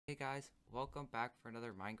Hey guys, welcome back for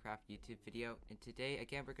another Minecraft YouTube video, and today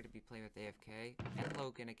again we're going to be playing with AFK and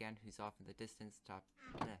Logan again, who's off in the distance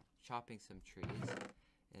chopping some trees.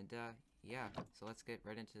 And yeah, so let's get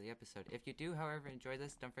right into the episode. If you do however enjoy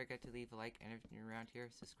this, don't forget to leave a like, and if you're around here,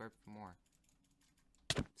 subscribe for more.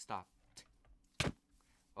 Stop.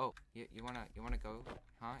 Oh, you wanna go?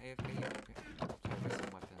 Huh, AFK? Sorry, where's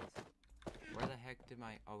some weapons? Where the heck did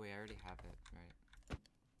my... Oh wait, I already have it, right.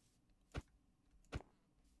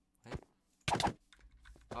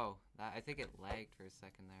 Oh, I think it lagged for a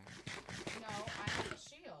second there. No, I have a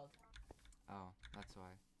shield. Oh, that's why.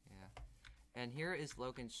 Yeah. And here is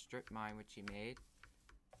Logan's strip mine, which he made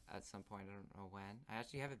at some point. I don't know when. I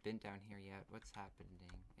actually haven't been down here yet. What's happening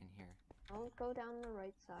in here? Don't go down the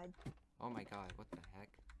right side. Oh my god, what the heck?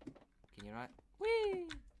 Can you not? Whee!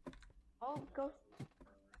 Oh, go.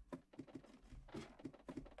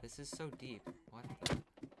 This is so deep. What the?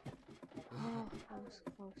 Oh, that was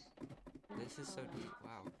close. This is so deep.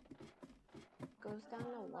 Wow. Goes down to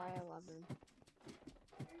Y11.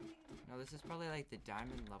 No, this is probably like the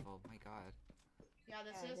diamond level. My god. Yeah,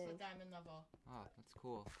 this Yeah, is it the is. diamond level. Oh, that's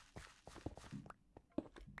cool.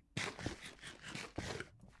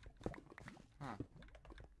 Huh.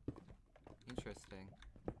 Interesting.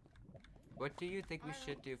 What do you think we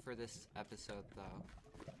should do for this episode, though?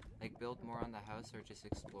 Like, build more on the house or just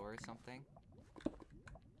explore or something?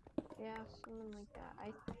 Yeah, something like that.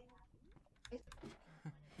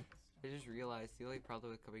 I just realized the only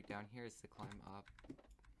problem with coming down here is to climb up.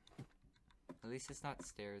 At least it's not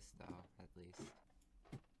stairs, though, at least.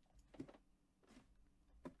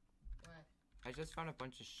 What? I just found a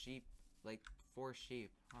bunch of sheep, like 4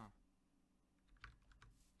 sheep, huh?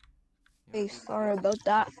 You know Hey, what these sorry is? about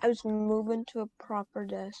that. I was moving to a proper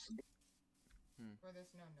desk. Where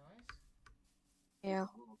there's no noise? Yeah.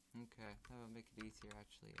 Okay, that would make it easier,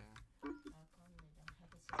 actually, yeah. How come they don't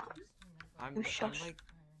have a suggestion of I'm shush. like,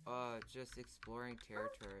 just exploring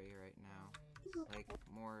territory right now. Like,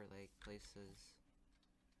 more, like, places.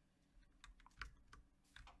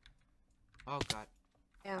 Oh, God.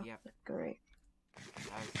 Yeah. Yep, Great.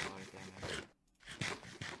 that was a lot of damage.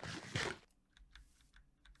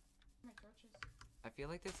 My torches. I feel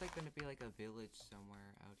like there's, like, gonna be, like, a village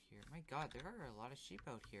somewhere out here. My God, there are a lot of sheep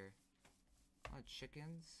out here. A lot of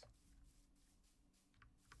chickens.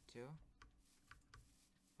 Too.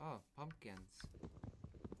 Oh, pumpkins.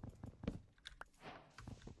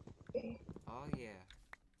 Okay. Oh, yeah.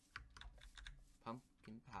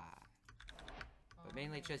 Pumpkin pie. But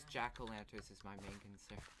mainly just jack-o'-lanterns is my main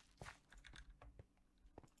concern.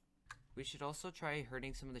 We should also try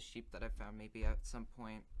herding some of the sheep that I found maybe at some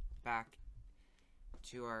point back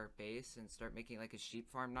to our base and start making like a sheep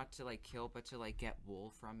farm. Not to like kill, but to like get wool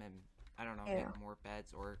from and, I don't know, Yeah. make more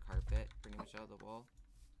beds or carpet pretty much out of the wool.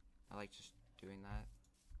 I like just doing that.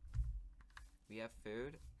 We have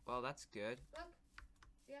food. Well, that's good. Look,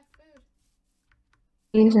 we have food.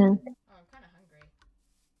 Season. Oh, I'm kind of hungry.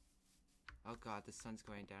 Oh god, the sun's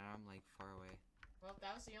going down. I'm like far away. Well,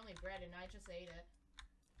 that was the only bread, and I just ate it.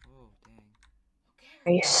 Oh, dang.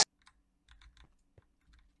 Okay. Nice.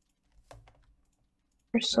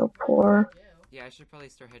 You're so poor. Yeah, I should probably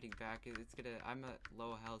start heading back. I'm at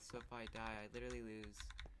low health, so if I die, I literally lose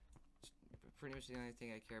pretty much the only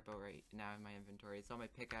thing I care about right now in my inventory. It's all my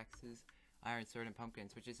pickaxes, iron sword, and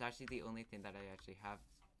pumpkins, which is actually the only thing that I actually have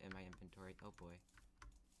in my inventory. Oh boy.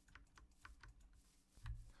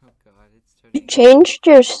 Oh god, it's turning. You changed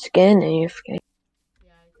your skin, AFK.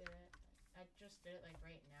 Yeah, I did it. I just did it like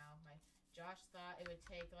right now. Josh thought it would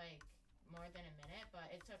take like more than a minute, but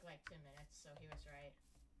it took like 2 minutes, so he was right.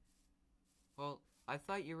 Well, I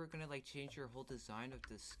thought you were gonna like change your whole design of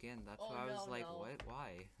the skin. That's why I was like, no. what?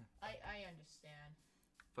 Why? I understand.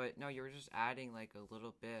 But no, you were just adding like a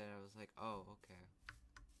little bit. I was like, oh, okay.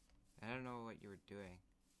 I don't know what you were doing.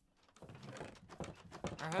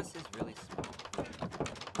 Our house is really small.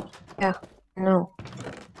 Yeah. No.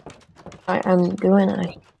 I'm doing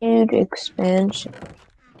a huge expansion.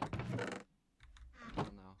 Oh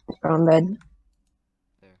no. From bed.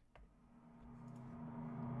 There.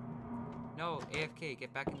 No, AFK,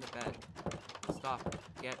 get back in the bed. Stop.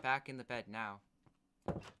 Get back in the bed now.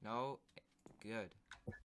 No. Good.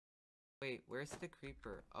 Wait, where's the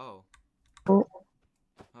creeper? Oh. Oh.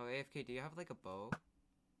 Oh, AFK, do you have like a bow?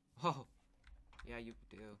 Oh. Yeah, you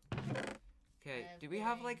do. Okay, do we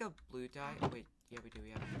have like a blue dye? Oh, wait, yeah, we do.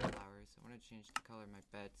 We have flowers. I want to change the color of my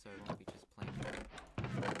bed so it won't be just plain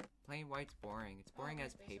white. Plain white's boring. It's boring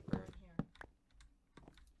as paper.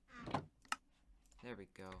 There we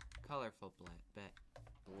go. Colorful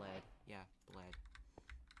bled. Yeah, bled.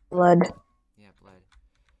 Blood. Yeah, bled.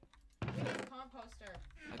 We need a composter.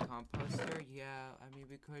 A composter? Yeah, I mean,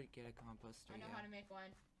 we could get a composter, I know yeah. how to make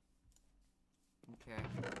one. Okay.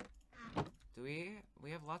 Do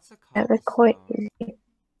we have lots of Yeah, they're quite cobblestone. easy.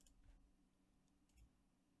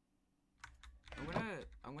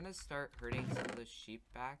 I'm gonna start herding some of the sheep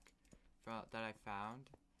back that I found.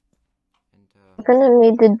 And I'm gonna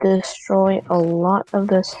need to destroy a lot of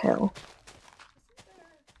this hill. Isn't there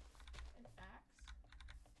an axe?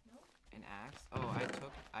 Nope. an axe. Oh,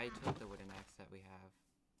 I took the wooden axe that we have.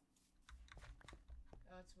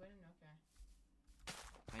 Oh, it's wooden? Okay.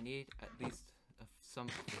 I need at least some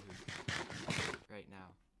food right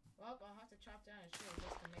now. Well, I'll have to chop down a tree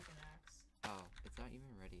just to make an axe. Oh, it's not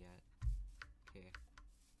even ready yet. Okay.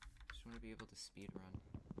 Just want to be able to speed run.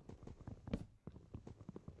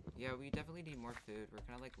 Yeah, we definitely need more food. We're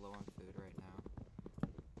kind of like low on food right now.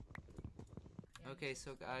 Yeah, Okay,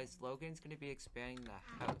 so guys, Logan's gonna be expanding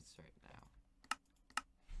the house right now.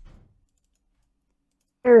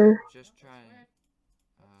 Sure. Just that's trying. weird.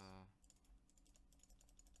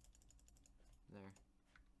 There.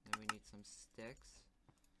 Then we need some sticks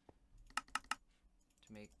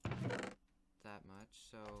to make that much.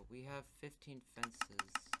 So we have 15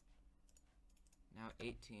 fences. Now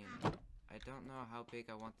 18. I don't know how big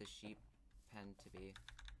I want the sheep pen to be.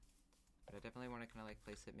 But I definitely want to kind of like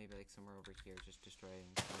place it maybe like somewhere over here, just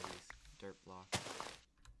destroying some of these dirt blocks.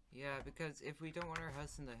 Yeah, because if we don't want our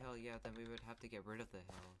house in the hill, yeah, then we would have to get rid of the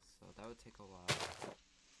hill. So that would take a while.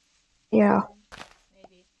 Yeah.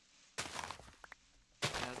 Maybe.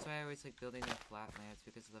 Yeah, that's why I always like building in flat lands,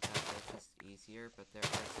 because of the fact that it's just easier, but there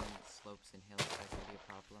are some slopes and hills that can be a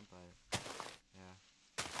problem, but yeah.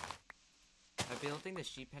 I'm building the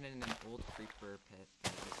sheep pen in an old creeper pit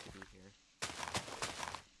that used to be here.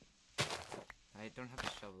 I don't have a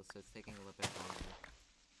shovel, so it's taking a little bit longer.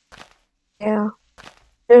 Yeah.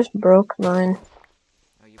 Just broke mine.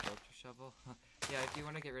 Oh, you broke your shovel? Yeah, if you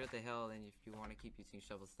want to get rid of the hill, and if you want to keep using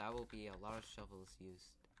shovels, that will be a lot of shovels used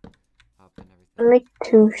up and everything. I'll make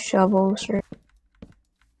 2 shovels.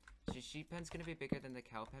 The sheep pen's gonna be bigger than the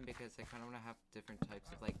cow pen because I kind of want to have different types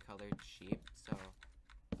of like colored sheep. So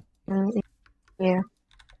Yeah.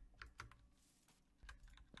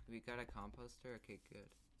 we got a composter. Okay, good.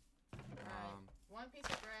 Alright. 1 piece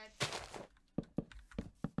of bread.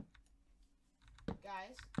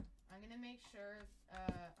 Guys, I'm gonna make sure,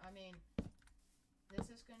 I mean, this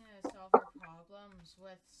is gonna solve our problems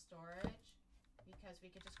with storage, because we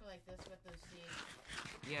could just go like this with those seeds.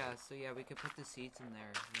 Yeah, so yeah, we could put the seeds in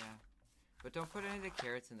there. Yeah, but don't put any of the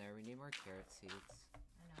carrots in there. We need more carrot seeds.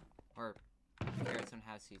 I know. Or carrots don't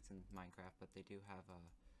have seeds in Minecraft, but they do have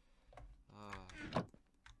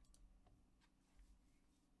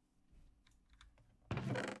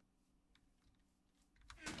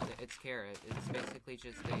it's carrot. It's basically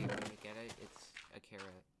just when you get it, it's a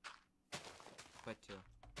carrot. Put 2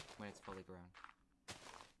 when it's fully grown.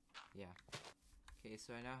 Yeah. Okay,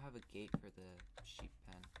 so I now have a gate for the sheep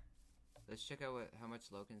pen. Let's check out how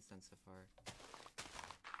much Logan's done so far.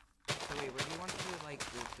 So wait, where do you want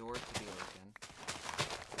the door to be open?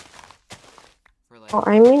 For like... Oh,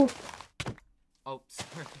 I mean, Oh,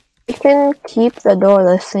 sorry. you can keep the door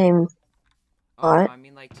the same. Oh, no, What? I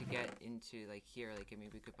mean like to get into like here, like I mean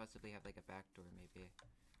we could possibly have like a back door maybe.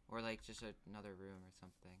 Or like just another room or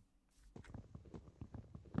something.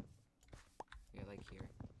 Yeah, like here.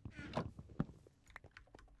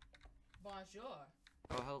 Bonjour.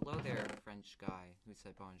 Oh, hello there, French guy who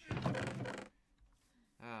said bonjour.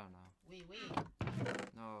 I don't know. Oui, oui.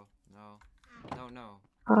 No, no. No, no.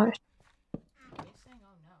 Gosh. Are you saying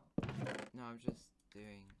oh no? No, I'm just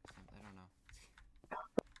doing something. I don't know.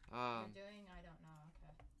 You're doing I don't know,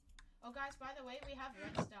 okay. Oh guys, by the way, we have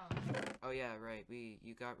redstone. Oh yeah, right.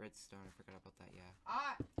 You got redstone. I forgot about that. Yeah.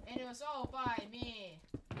 Ah, and it was all by me.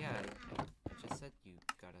 Yeah, I just said you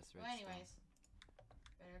got us redstone. Well, anyways,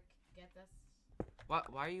 better get this. Why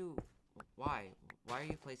are you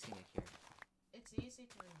placing it here? It's easy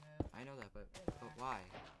to remove. I know that, but why?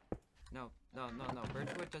 No.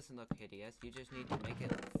 Birchwood doesn't look hideous. You just need to make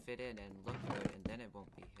it fit in and look good, and then it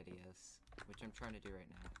won't be hideous. Which I'm trying to do right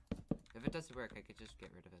now. If it doesn't work, I could just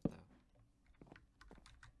get rid of it, though.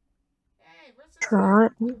 Hey, where's this? Try. I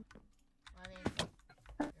mean,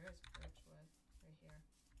 there's birchwood right here.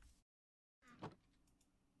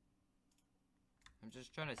 I'm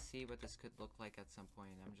just trying to see what this could look like at some point.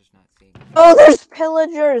 I'm just not seeing it. Oh, there's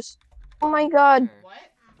pillagers! Oh my god, Where?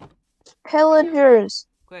 What? pillagers!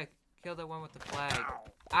 Quick, kill the one with the flag.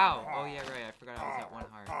 Ow! Oh yeah, right. I forgot I was at 1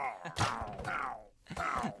 heart.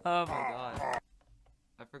 Oh my god.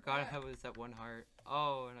 I forgot I was at 1 heart.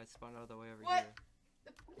 Oh, and I spawned all the way over What? here.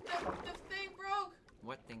 The thing broke!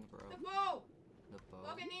 What thing, bro? The bow! The bow?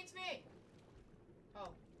 Logan needs me!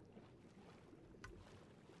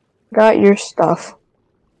 got your stuff.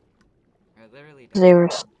 I literally They don't. were.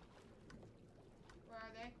 Where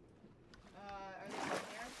are they? Are they right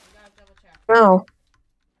here? We gotta double check. No.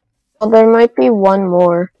 Well, there might be one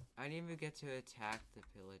more. I didn't even get to attack the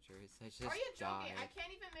pillagers. I just Are you joking? died. I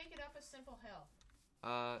can't even make it up a simple hill. Who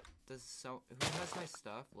has my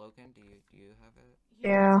stuff? Logan, do you have it? He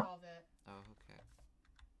Yeah. has all of it. Oh, okay.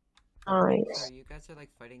 Nice. So you guys are like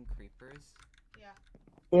fighting creepers? Yeah,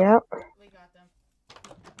 Yep. we got them.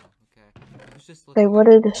 Okay. I was just They looking would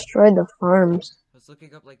up, have destroyed the farms. I was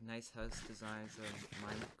looking up like nice house designs in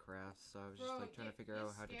Minecraft, so I was just Bro, like trying to figure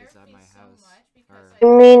out how to scared design me my so house. much because I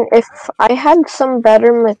mean, if I had some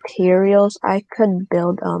better materials, I could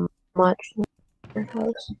build a much better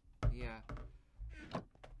house. Yeah.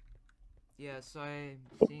 Yeah, so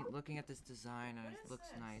looking at this design and What it is looks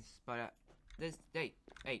this? nice, but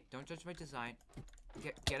hey, don't judge my design.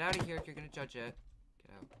 Get out of here if you're gonna judge it.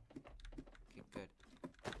 Get out. Okay, good.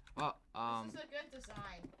 Well, this is a good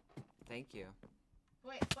design. thank you.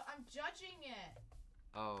 Wait, but I'm judging it.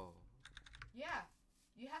 Oh. Yeah,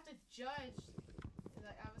 you have to judge.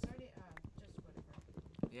 Like, I was already, just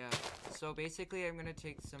whatever. Yeah, so basically I'm gonna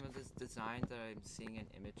take some of this design that I'm seeing an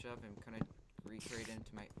image of and kind of recreate it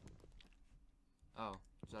into my... Oh,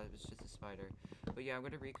 so that was just a spider. But yeah, I'm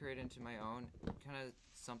gonna recreate it into my own, kind of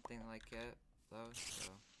something like it, though,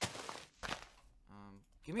 so...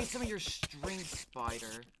 give me some of your string,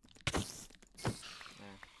 spider!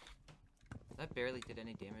 There. That barely did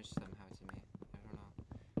any damage somehow to me. I don't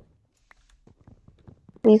know.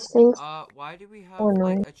 These things. Why do we have, Oh, no.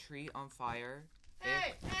 like, a tree on fire?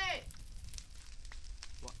 Hey, hey!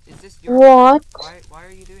 Is this your... What? Why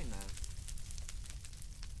are you doing that?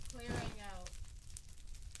 Clearing out.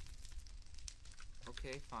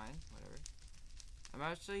 Okay, fine, whatever. I'm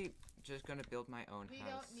actually just gonna build my own We house.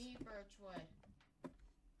 don't need birch wood.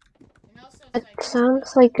 And also, That it's like,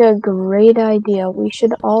 sounds like a great idea. We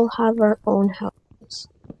should all have our own house.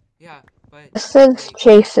 Yeah, but... This is hey,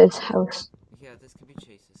 Chase's house. yeah, this could be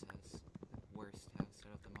Chase's house. The worst house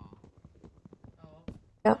out of them all. oh,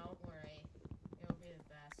 Yep. don't worry. It'll be the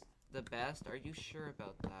best. The best? Are you sure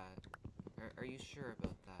about that? Are you sure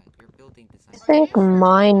about that? Your building design... I think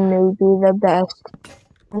mine may be the best,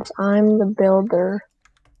 since I'm the builder.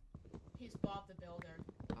 He's Bob the Builder.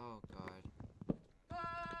 Oh, God. Bob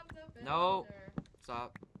the Builder. No!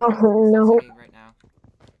 Stop. Oh Stop no. singing right now.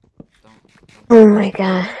 Don't. Oh my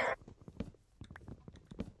god.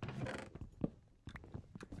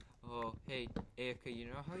 Oh, hey, AFK, you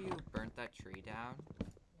know how you burnt that tree down?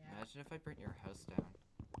 Yeah. Imagine if I burnt your house down.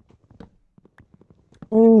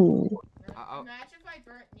 Ooh. Imagine if I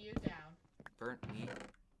burnt you down. Burnt me?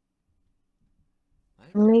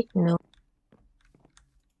 What? Make no.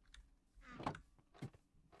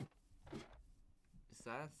 Is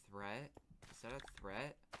that a threat? Is that a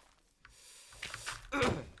threat?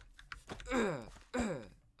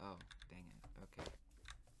 Oh, dang it. Okay.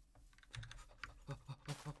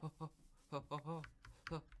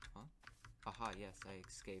 Huh? Aha, yes, I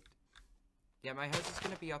escaped. Yeah, my house is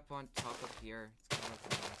gonna be up on top of here. It's gonna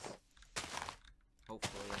look nice.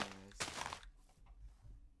 Hopefully, anyways.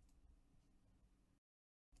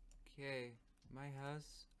 Okay, my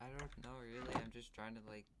house, I don't know really. I'm just trying to,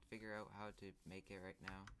 like, figure out how to make it right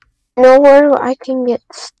now. Know where I can get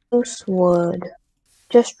spruce wood?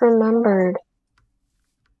 Just remembered.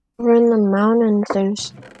 Over in the mountains,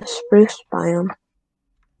 there's a spruce biome.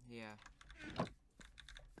 Yeah.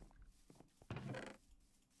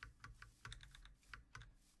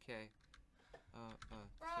 Okay.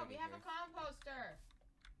 Bro, we have here. a composter.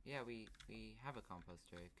 Yeah, we have a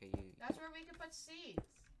composter. Okay, That's where we can put seeds.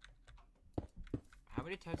 How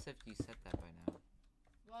many times have you said that by now?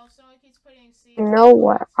 Well, if someone keeps putting seeds. You know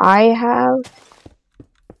what I have?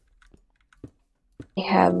 I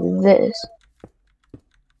have this.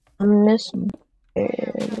 On this Oh, yeah, we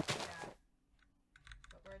bed. don't do that.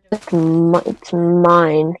 But we're doing It's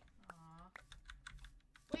mine. Aw.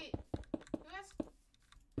 Wait,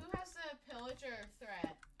 who has the pillager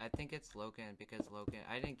threat? I think it's Logan because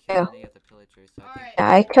I didn't kill any of the pillagers, so I think. Alright.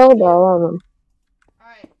 Yeah, I killed all of them.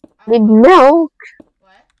 Alright. Need milk?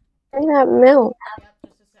 What? Bring that milk. Yep,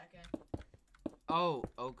 just a second. Oh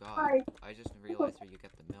God! I just realized where you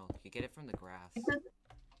get the milk. You get it from the grass.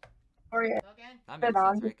 Logan? That makes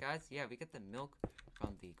sense, right, guys? Yeah, we get the milk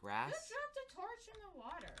from the Who grass. dropped a torch in the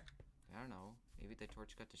water? I don't know. Maybe the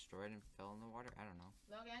torch got destroyed and fell in the water. I don't know.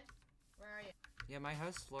 Logan? Where are you? Yeah, my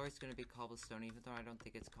house floor is gonna be cobblestone, even though I don't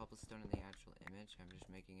think it's cobblestone in the actual image. I'm just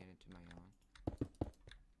making it into my own.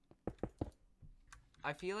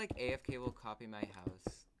 I feel like AFK will copy my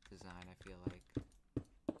house design. I feel like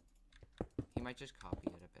he might just copy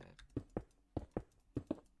it a bit.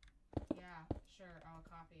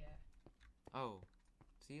 Oh.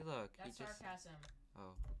 See, look. That's he just. sarcasm.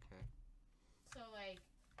 Oh, okay. So, like,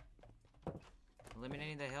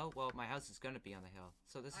 Eliminating the hill? Well, my house is gonna be on the hill.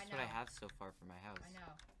 So this is what I know. have so far for my house. I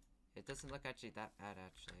know. It doesn't look actually that bad,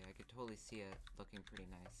 actually. I could totally see it looking pretty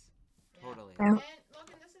nice. Yeah. Totally. Yeah. And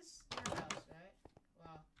Logan, this is your house, right?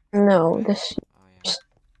 Well, No, What? this. Oh, yeah.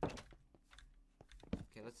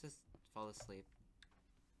 Okay, let's just fall asleep.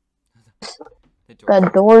 The door. The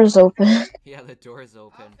door's open. Yeah, the door is I'll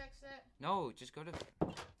open. fix it. No, just go to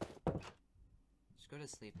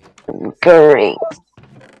sleep. Great.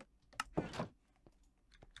 I'm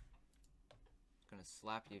gonna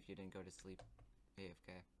slap you if you didn't go to sleep,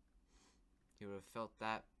 AFK. You would have felt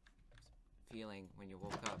that feeling when you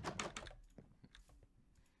woke up.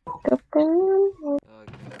 Okay.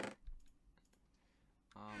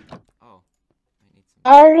 Oh. I need some.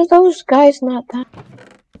 Are those guys not that?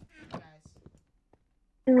 Guys.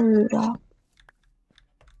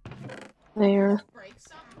 There. Break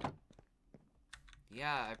something?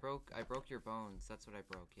 Yeah, I broke your bones. That's what I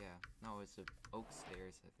broke, yeah. No, it's the oak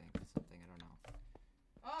stairs, I think, or something, I don't know.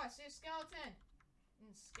 Oh, I see a skeleton!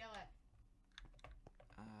 Skillet.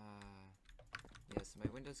 Yeah, so my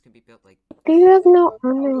windows can be built like... Do you have no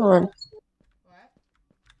armor on?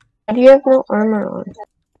 What? Do you have no armor on?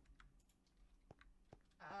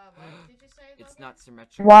 What did you say, Logan? It's not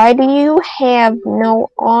symmetrical. Why do you have no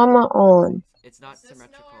armor on? It's not Is this no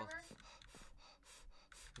symmetrical. armor?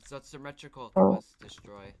 It's not symmetrical. Oh. Must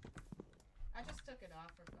destroy. I just took it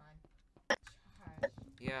off for fun. Gosh.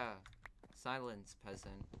 Yeah. Silence,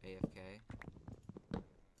 peasant. AFK.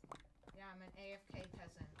 Yeah, I'm an AFK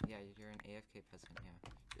peasant. Yeah, you're an AFK peasant, yeah.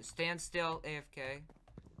 Just stand still, AFK.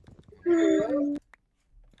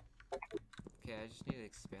 Okay, I just need to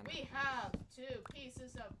expand. We have 2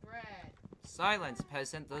 pieces of bread. Silence,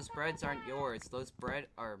 peasant. Those breads aren't yours. Those bread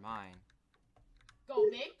are mine. Go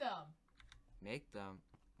make them. Make them?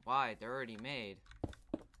 Why? They're already made.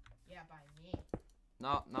 Yeah, by me.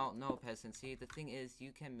 No, peasant. See, the thing is,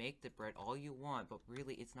 you can make the bread all you want, but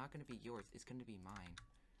really, it's not going to be yours. It's going to be mine.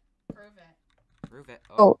 Prove it. Prove it.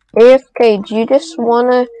 Oh, AFK, do you just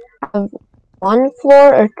wanna have 1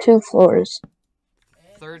 floor or 2 floors?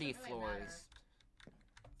 30 doesn't really floors. matter.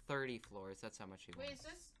 30 floors. That's how much you Wait, want.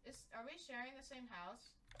 are we sharing the same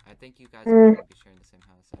house? I think you guys are going to be sharing the same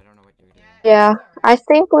house. I don't know what you're doing. Yeah, That's I alright.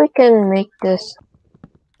 think we can make this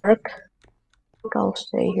work. I think I'll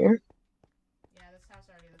stay here. Yeah, this house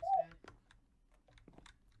already looks good.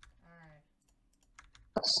 Alright.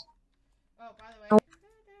 Oh, by the way.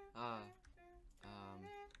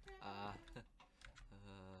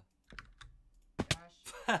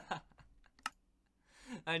 Gosh.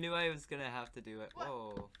 I knew I was gonna have to do it. What? Whoa.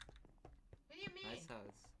 What do you mean? Nice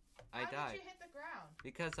house. I How died. did you hit the ground?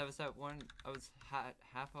 Because I was at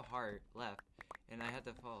half a heart left, and I had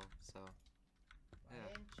to fall, so. Why Yeah.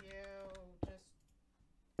 didn't you just...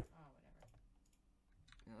 Oh, whatever.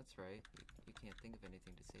 Yeah, that's right. You can't think of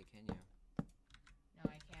anything to say, can you? No,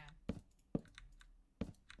 I can.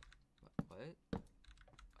 What?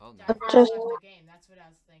 Oh, no. Died Just- left the game, that's what I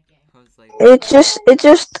was thinking. I was like, It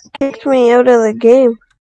just kicked me out of the game.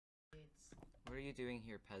 what are you doing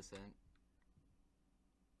here, peasant?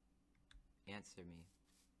 Answer me.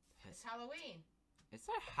 It's Halloween. It's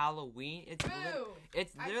not Halloween. It's Boo!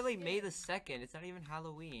 it's I literally May scared. the 2nd. It's not even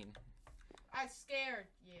Halloween. I scared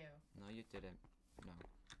you. No, you didn't.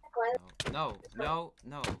 No.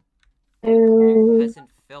 No. Mm, Peasant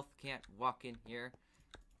filth can't walk in here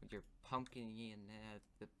with your pumpkin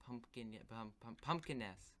the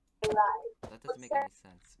pumpkin-ness. That doesn't make any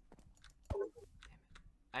sense. Damn it.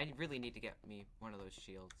 I really need to get me one of those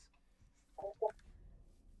shields.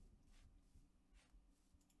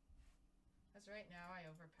 Because right now I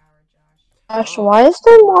overpowered Josh. Gosh, why is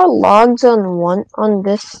there more logs on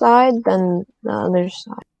this side than the other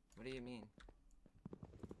side? What do you mean?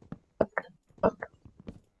 Look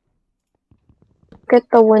at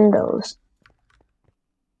the windows.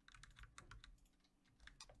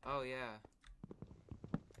 Oh, yeah.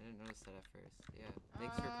 I didn't notice that at first. Yeah.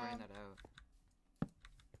 Thanks for pointing that out.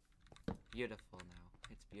 Beautiful now.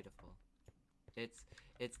 It's beautiful. It's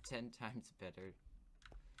 10 times better.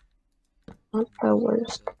 Not the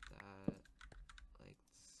worst. Build that like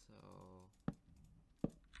so.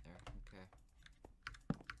 There, okay.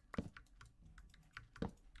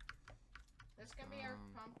 This can be our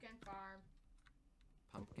pumpkin farm.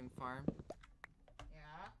 Pumpkin farm?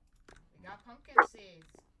 Yeah. We got pumpkin seeds.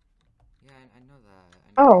 Yeah, I know that.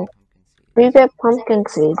 I Oh. know pumpkin seeds. Where do you get pumpkin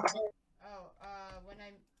seeds? Oh, when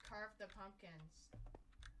I carved the pumpkins.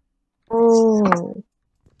 Oh.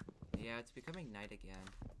 Yeah, it's becoming night again.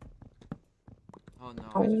 Oh no,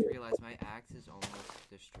 I just realized my axe is almost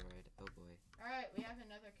destroyed. Oh boy. Alright, we have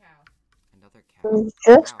another cow. Another cow. I'm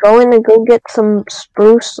just Wow. going to go get some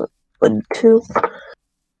spruce wood too.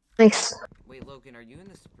 Nice. Wait, Logan, are you in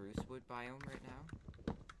the spruce wood biome right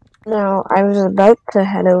now? No, I was about to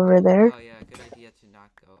head over there. Oh yeah, good idea to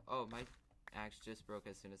not go. Oh, my axe just broke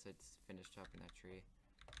as soon as I finished chopping that tree.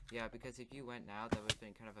 Yeah, because if you went now, that would have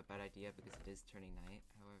been kind of a bad idea because it is turning night,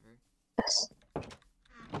 however. Yes.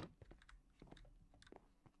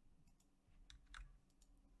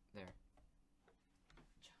 There.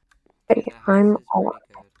 Okay, The house I'm is all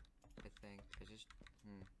pretty good, I think. I just,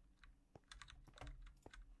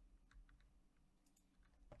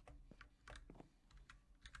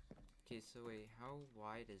 Okay, so wait, how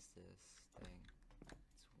wide is this thing?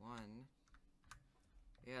 It's 1.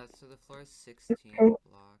 Yeah, so the floor is 16 Okay.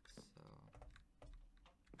 blocks, so...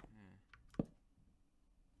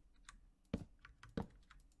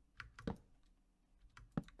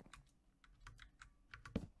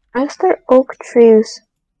 Is there oak trees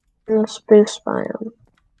in the spruce biome?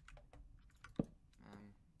 I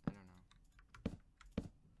don't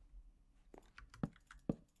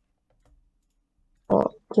know. Oh,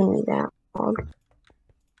 give me that log.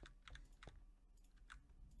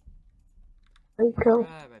 There you go.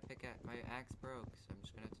 My axe broke, so I'm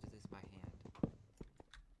just gonna have to do this by hand.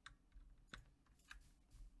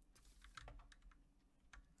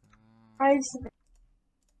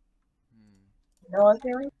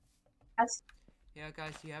 Military? Yeah,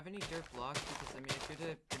 guys, do you have any dirt blocks? Because, I mean, if you've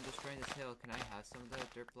been destroying this hill, can I have some of the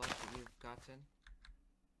dirt blocks that you've gotten?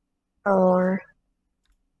 Or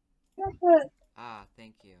Ah,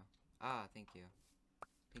 thank you. Ah, thank you.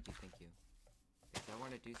 Thank you. Because I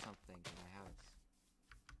want to do something to my house.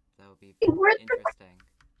 That would be interesting.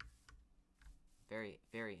 Very,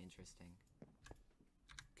 very interesting.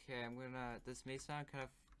 Okay, this may sound kind of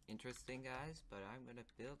interesting, guys, but I'm gonna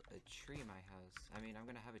build a tree in my house. I'm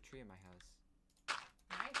gonna have a tree in my house.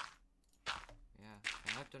 Nice. Yeah,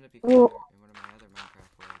 I have done it before in one of my other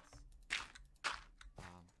Minecraft worlds.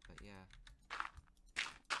 But yeah.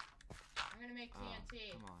 I'm gonna make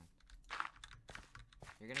TNT. Come on.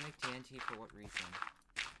 You're gonna make TNT for what reason?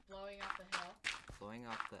 Blowing up the hill. Blowing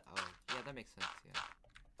up the... Oh, yeah, that makes sense, yeah.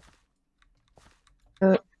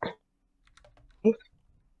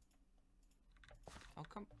 Oh,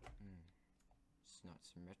 come... It's not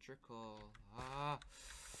symmetrical.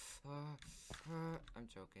 I'm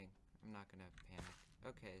joking. I'm not gonna panic.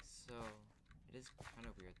 Okay, so... It is kind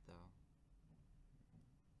of weird, though.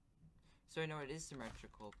 So I know it is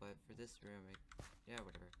symmetrical, but for this room, yeah,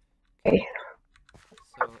 whatever. Okay.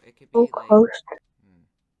 So it could be so like... close.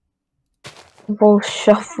 Both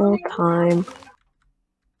shuffle time.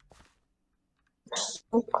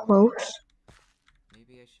 So close.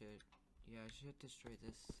 Maybe I should... Yeah, I should destroy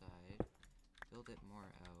this side. Build it more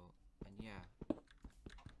out. And yeah.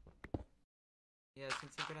 Yeah,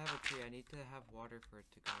 since I'm gonna have a tree, I need to have water for it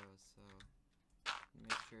to grow, so...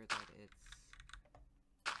 Make sure that it's...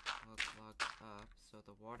 locked up, so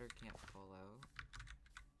the water can't fall out.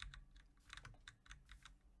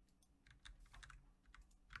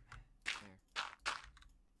 There.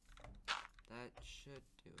 That should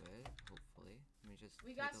do it, hopefully. Let me just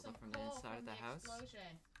take a look from the inside of the house.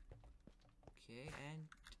 Explosion. Okay, and...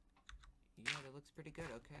 Yeah, that looks pretty good,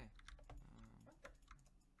 okay.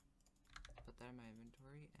 Put that in my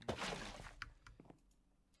inventory, and...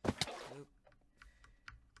 Oop.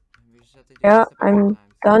 And we just have to do Yeah, this a bunch I'm of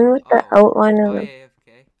times. done with the outline of Bye, the...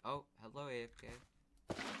 AFK. Oh, hello, AFK.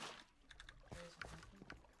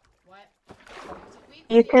 What?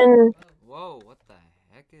 You can... Whoa, what the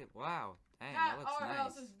heck? Wow, dang, That that looks our nice.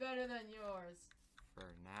 house is better than yours. For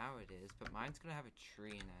now it is, but mine's gonna have a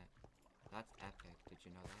tree in it. That's epic, did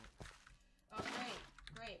you know that? Oh,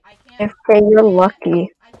 great. I can't... Okay, you're lucky.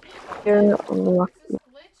 I can't... You're It's lucky. this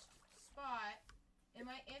glitched spot in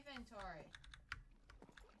my inventory.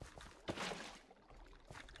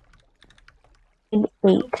 8.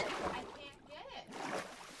 I can't get it.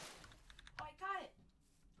 Oh, I got it.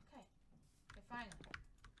 Okay, finally.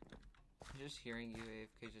 Just hearing you,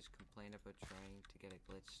 AFK, just complain about trying to get a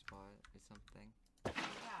glitch spot or something.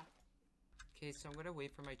 Yeah. Okay, so I'm gonna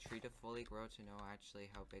wait for my tree to fully grow to know actually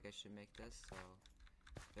how big I should make this, so...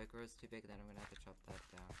 If it grows too big, then I'm gonna have to chop that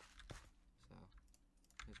down. So,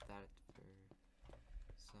 move that for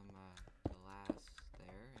some, glass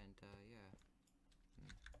there, and, yeah.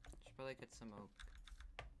 Should probably get some oak.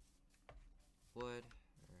 Wood,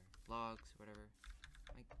 or logs, whatever.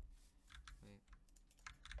 Wait.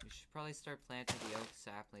 We should probably start planting the oak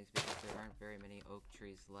saplings because there aren't very many oak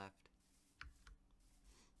trees left.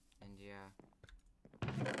 And yeah.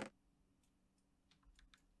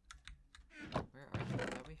 Where are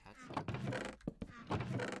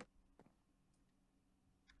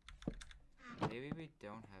maybe we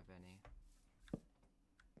don't have any.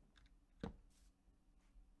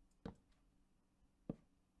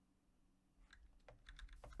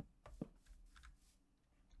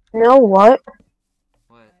 You know what?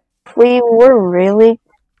 What? If we were really,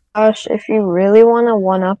 gosh, if you really want to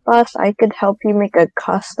one-up us, I could help you make a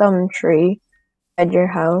custom tree at your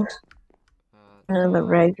house. And the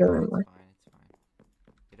regular it's one. fine, it's fine.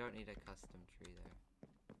 You don't need a custom tree there.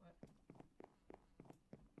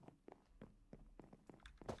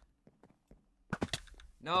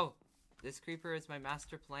 No! This creeper is my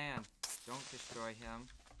master plan. Don't destroy him.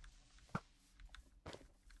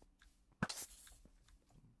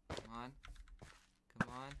 Come on. Come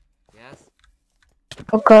on. Yes?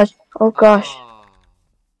 Oh gosh, oh gosh. Oh,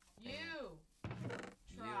 You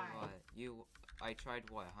you try. what? I tried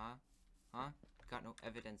what, huh? Huh? Got no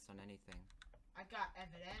evidence on anything. I got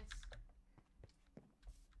evidence.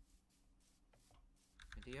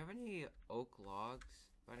 Do you have any oak logs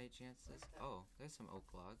by any chances? Oh, there's some oak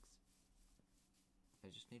logs. I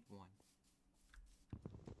just need one.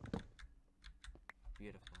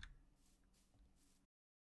 Beautiful.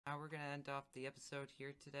 Now we're gonna end off the episode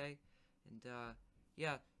here today, and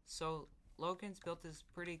yeah. So Logan's built this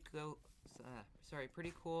pretty cool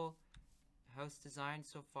house design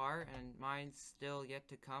so far, and mine's still yet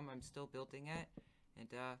to come. I'm still building it, and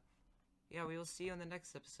yeah, we will see you in the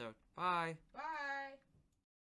next episode. Bye. Bye.